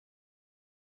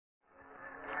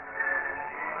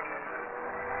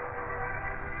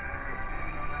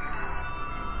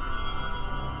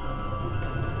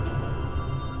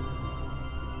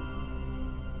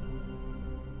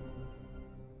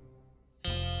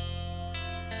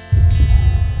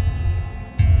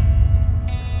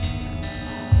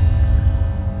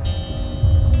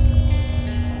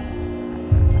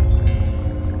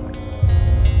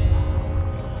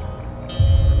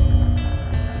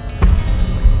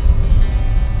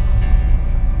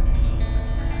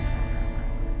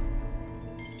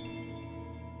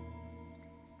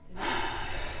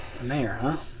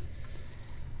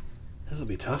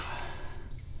tough.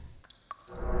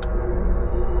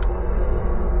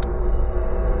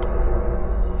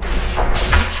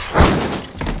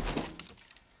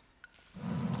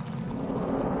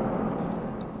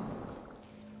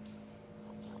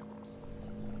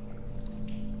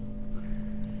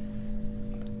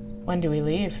 When do we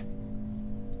leave?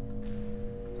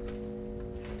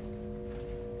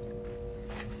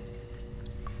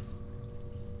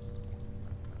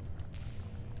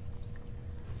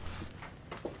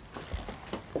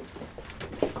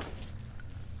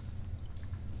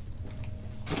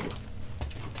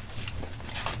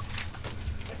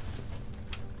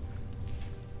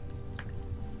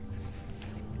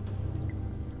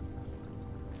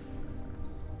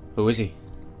 Who is he?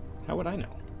 How would I know?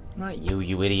 Not you,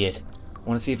 you idiot. I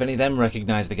want to see if any of them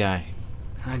recognize the guy.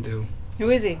 I do. Who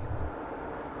is he?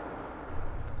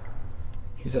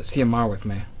 He was at CMR with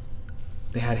me.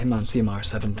 They had him on CMR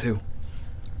 7 too.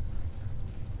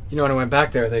 You know, when I went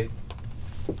back there, I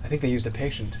think they used a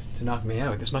patient to knock me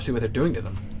out. This must be what they're doing to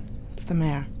them. It's the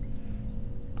mayor.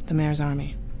 The mayor's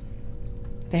army.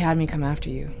 They had me come after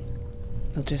you.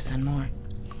 They'll just send more.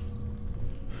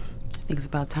 I think it's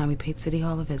about time we paid City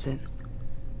Hall a visit.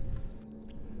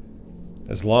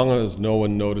 As long as no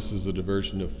one notices the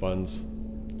diversion of funds,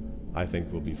 I think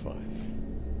we'll be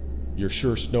fine. You're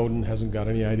sure Snowden hasn't got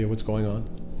any idea what's going on?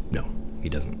 No, he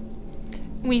doesn't.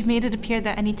 We've made it appear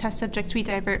that any test subjects we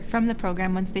divert from the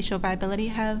program once they show viability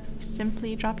have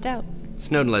simply dropped out.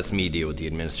 Snowden lets me deal with the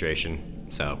administration,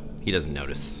 so he doesn't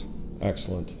notice.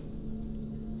 Excellent.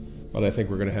 But I think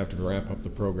we're going to have to ramp up the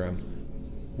program.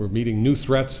 We're meeting new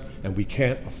threats, and we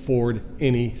can't afford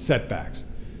any setbacks.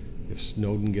 If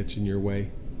Snowden gets in your way,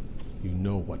 you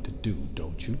know what to do,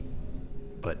 don't you?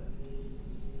 But,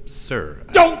 sir...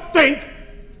 Don't think!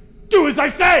 Do as I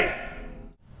say!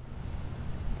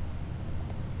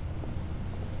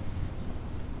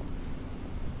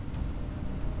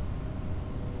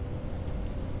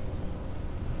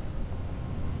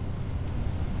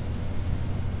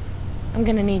 I'm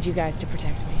gonna need you guys to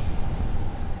protect me.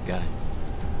 Got it.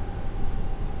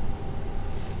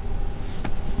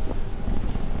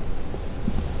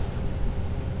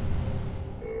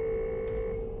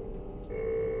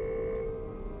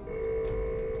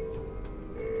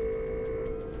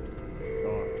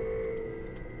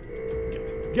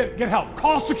 Get help.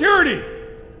 Call security!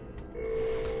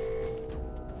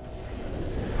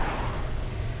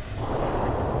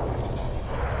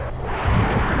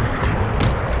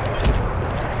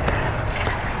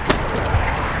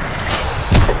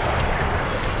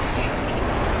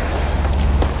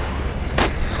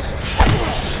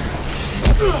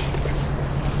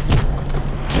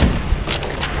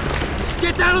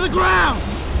 Get down to the ground!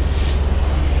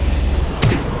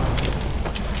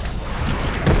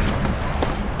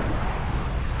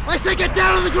 I say get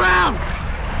down on the ground!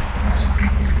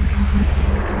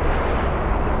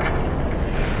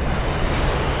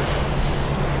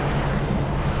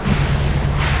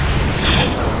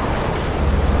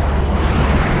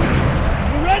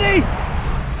 You ready?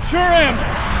 Sure am.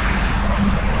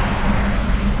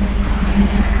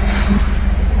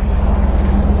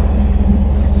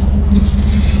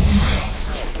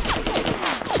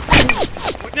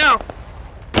 What now?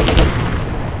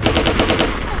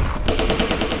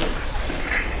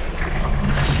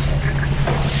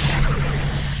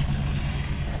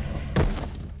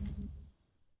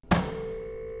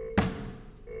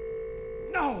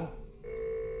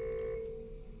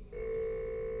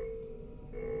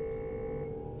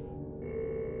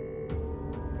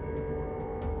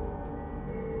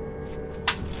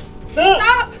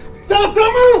 Stop! Stop!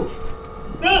 Don't move!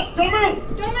 Stop! Don't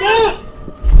move! Don't Stop!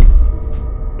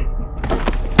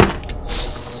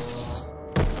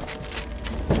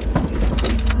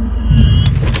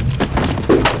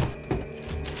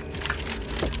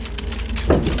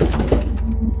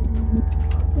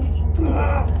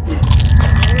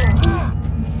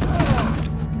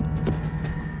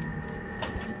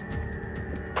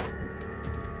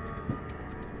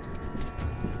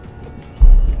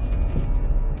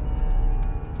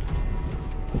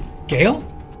 Gail?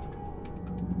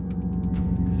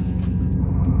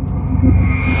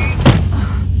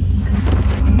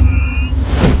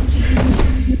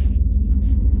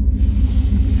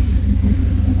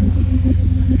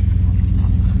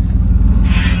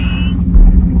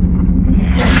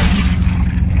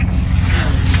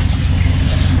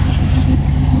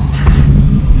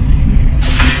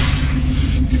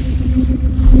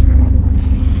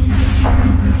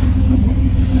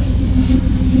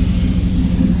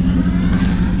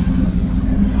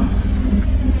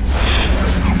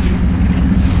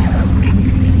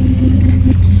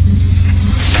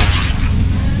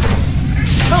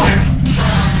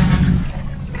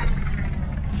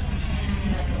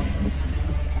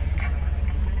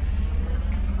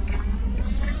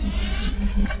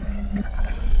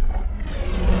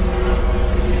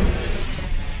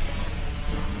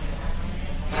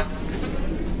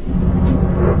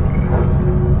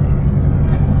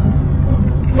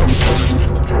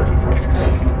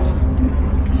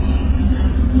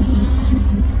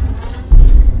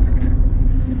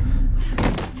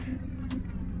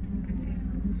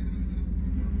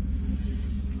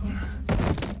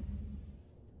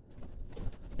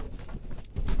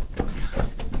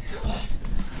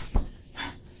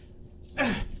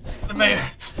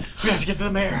 We have to get to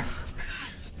the mayor.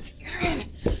 You're in.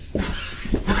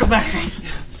 We'll come back for him.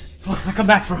 I'll come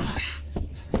back for him.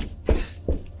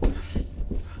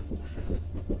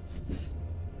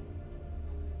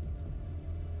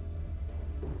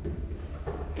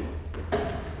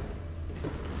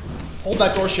 Hold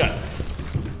that door shut.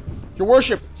 Your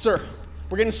worship, sir,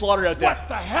 we're getting slaughtered out there. What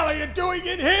the hell are you doing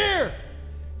in here?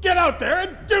 Get out there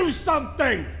and do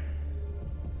something!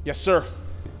 Yes, sir.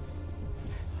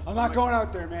 I'm not going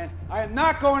out there, man. I am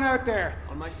not going out there.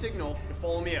 On my signal, you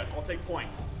follow me out. I'll take point.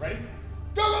 Ready?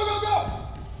 Go, go, go, go!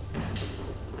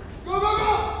 Go, go,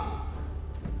 go!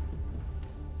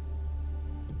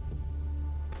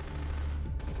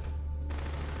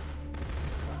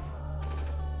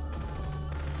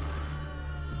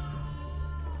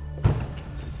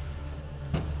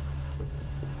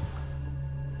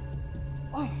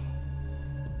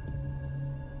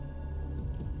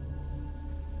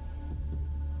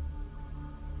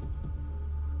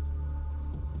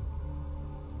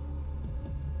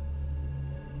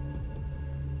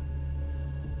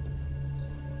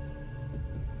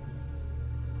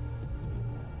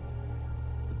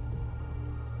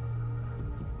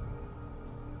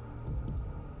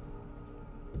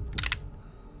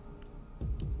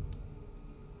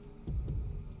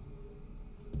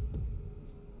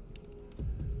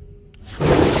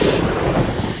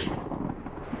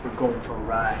 Going for a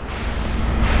ride.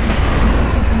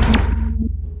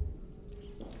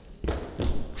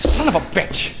 Son of a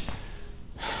bitch!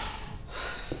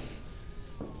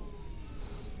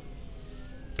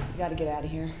 We gotta get out of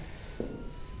here.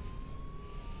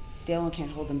 Dalewood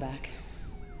can't hold them back.